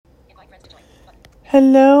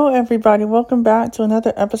Hello, everybody. Welcome back to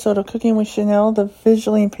another episode of Cooking with Chanel, the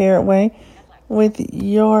visually impaired way, with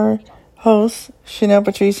your host, Chanel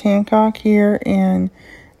Patrice Hancock, here in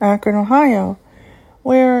Akron, Ohio,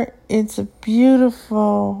 where it's a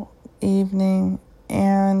beautiful evening.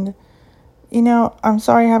 And, I'm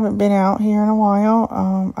sorry I haven't been out here in a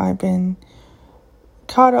while. I've been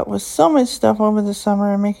caught up with so much stuff over the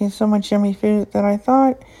summer and making so much yummy food that I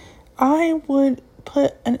thought I would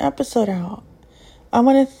put an episode out. I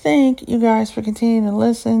want to thank you guys for continuing to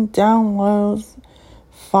listen, download,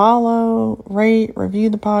 follow, rate, review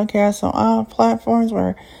the podcast on all platforms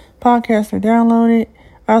where podcasts are downloaded.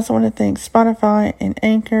 I also want to thank Spotify and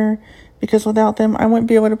Anchor, because without them, I wouldn't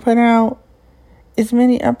be able to put out as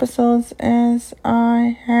many episodes as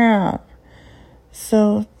I have.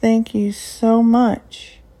 So thank you so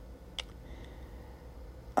much.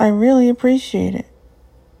 I really appreciate it.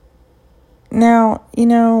 Now,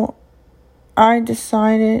 I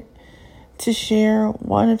decided to share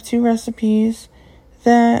one of two recipes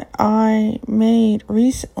that I made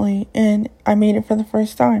recently, and I made it for the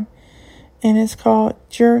first time. And it's called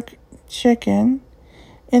jerk chicken,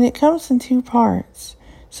 and it comes in two parts.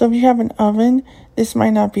 So if you have an oven, this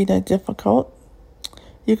might not be that difficult.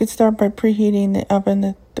 You could start by preheating the oven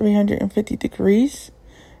to 350 degrees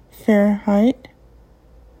Fahrenheit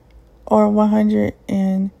or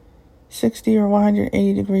 160 or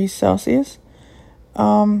 180 degrees Celsius.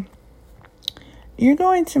 You're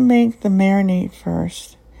going to make the marinade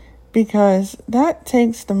first, because that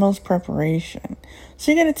takes the most preparation.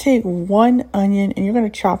 So you're going to take one onion and you're going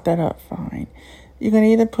to chop that up fine. You're going to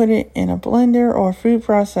either put it in a blender or a food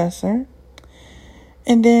processor.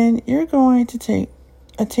 And then you're going to take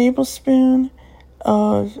a tablespoon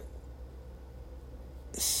of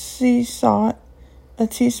sea salt, a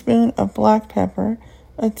teaspoon of black pepper,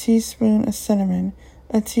 a teaspoon of cinnamon,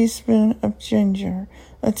 a teaspoon of ginger,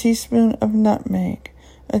 a teaspoon of nutmeg,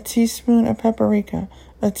 a teaspoon of paprika,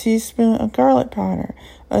 a teaspoon of garlic powder,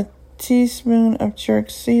 a teaspoon of jerk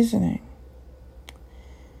seasoning,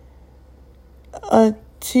 a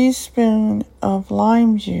teaspoon of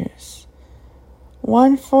lime juice,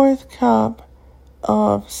 1/4 cup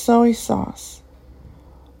of soy sauce,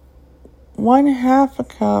 1/2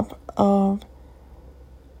 cup of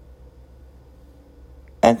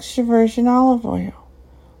extra virgin olive oil,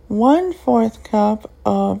 1/4 cup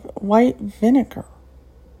of white vinegar.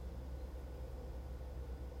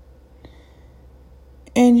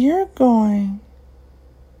 And you're going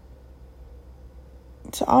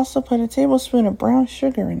to also put a tablespoon of brown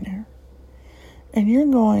sugar in there. And you're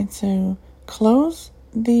going to close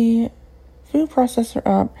the food processor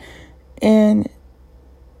up and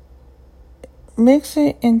mix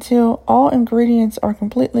it until all ingredients are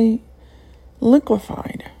completely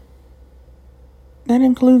liquefied. That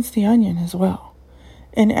includes the onion as well.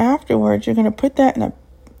 And afterwards, you're going to put that in a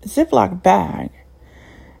Ziploc bag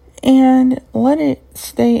and let it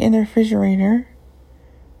stay in the refrigerator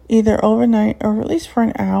either overnight or at least for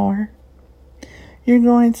an hour. You're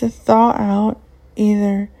going to thaw out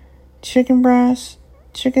either chicken breasts,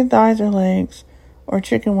 chicken thighs or legs, or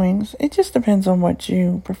chicken wings. It just depends on what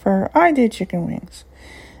you prefer. I did chicken wings.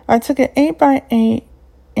 I took an 8x8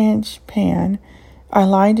 inch pan. I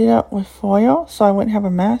lined it up with foil so I wouldn't have a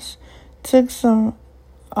mess. Took some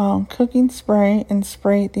cooking spray and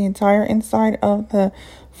sprayed the entire inside of the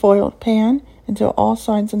foiled pan until all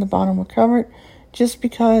sides and the bottom were covered, just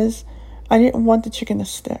because I didn't want the chicken to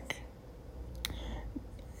stick.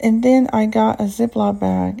 And then I got a Ziploc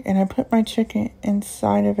bag and I put my chicken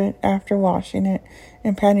inside of it after washing it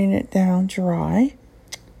and patting it down dry.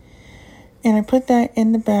 And I put that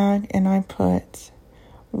in the bag, and I put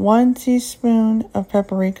 1 teaspoon of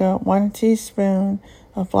paprika, 1 teaspoon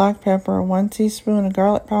of black pepper, 1 teaspoon of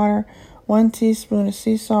garlic powder, 1 teaspoon of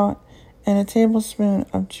sea salt, and a tablespoon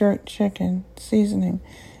of jerk chicken seasoning.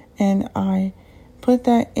 And I put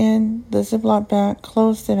that in the Ziploc bag,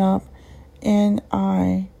 closed it up, and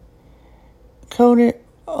I coated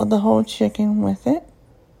the whole chicken with it.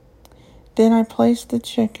 Then I placed the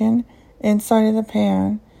chicken inside of the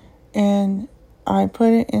pan, and I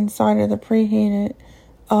put it inside of the preheated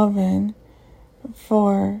oven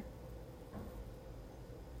for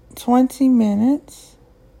 20 minutes.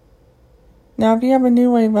 Now, if you have a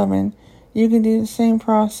new wave oven, you can do the same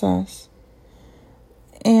process.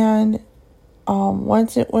 And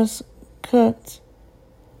once it was cooked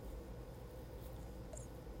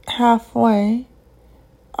halfway,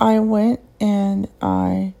 I went and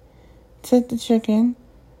I took the chicken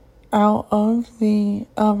out of the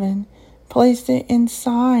oven, placed it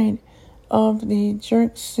inside of the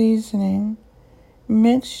jerk seasoning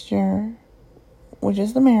mixture, which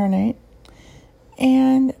is the marinade,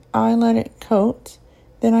 and I let it coat.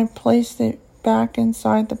 Then I placed it back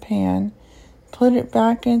inside the pan, put it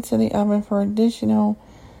back into the oven for additional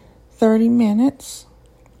 30 minutes.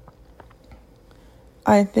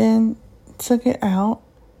 I then took it out,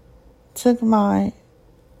 took my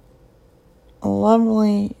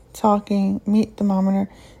lovely talking meat thermometer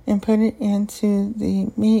and put it into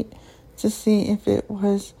the meat to see if it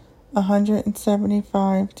was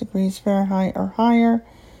 175 degrees Fahrenheit or higher,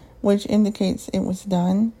 which indicates it was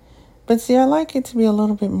done. But see, I like it to be a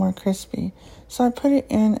little bit more crispy. So I put it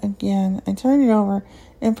in again. I turned it over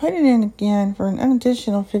and put it in again for an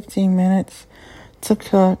additional 15 minutes to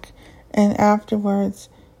cook. And afterwards,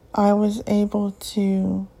 I was able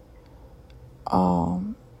to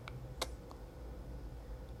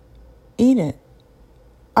eat it.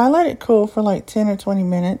 I let it cool for like 10 or 20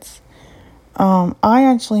 minutes. I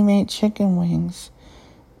actually made chicken wings,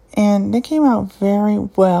 and they came out very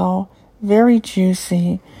well, very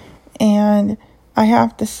juicy. And I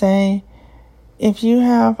have to say, if you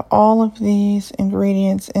have all of these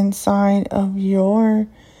ingredients inside of your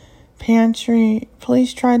pantry,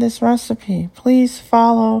 please try this recipe. Please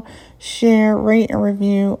follow, share, rate, and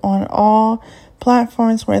review on all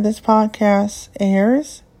platforms where this podcast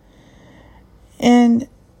airs. And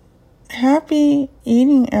happy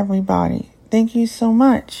eating, everybody. Thank you so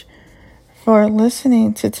much for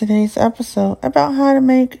listening to today's episode about how to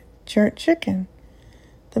make jerk chicken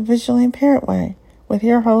the visually impaired way with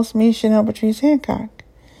your host, me, Chanel Patrice Hancock.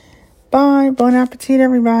 Bye. Bon appetit,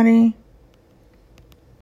 everybody.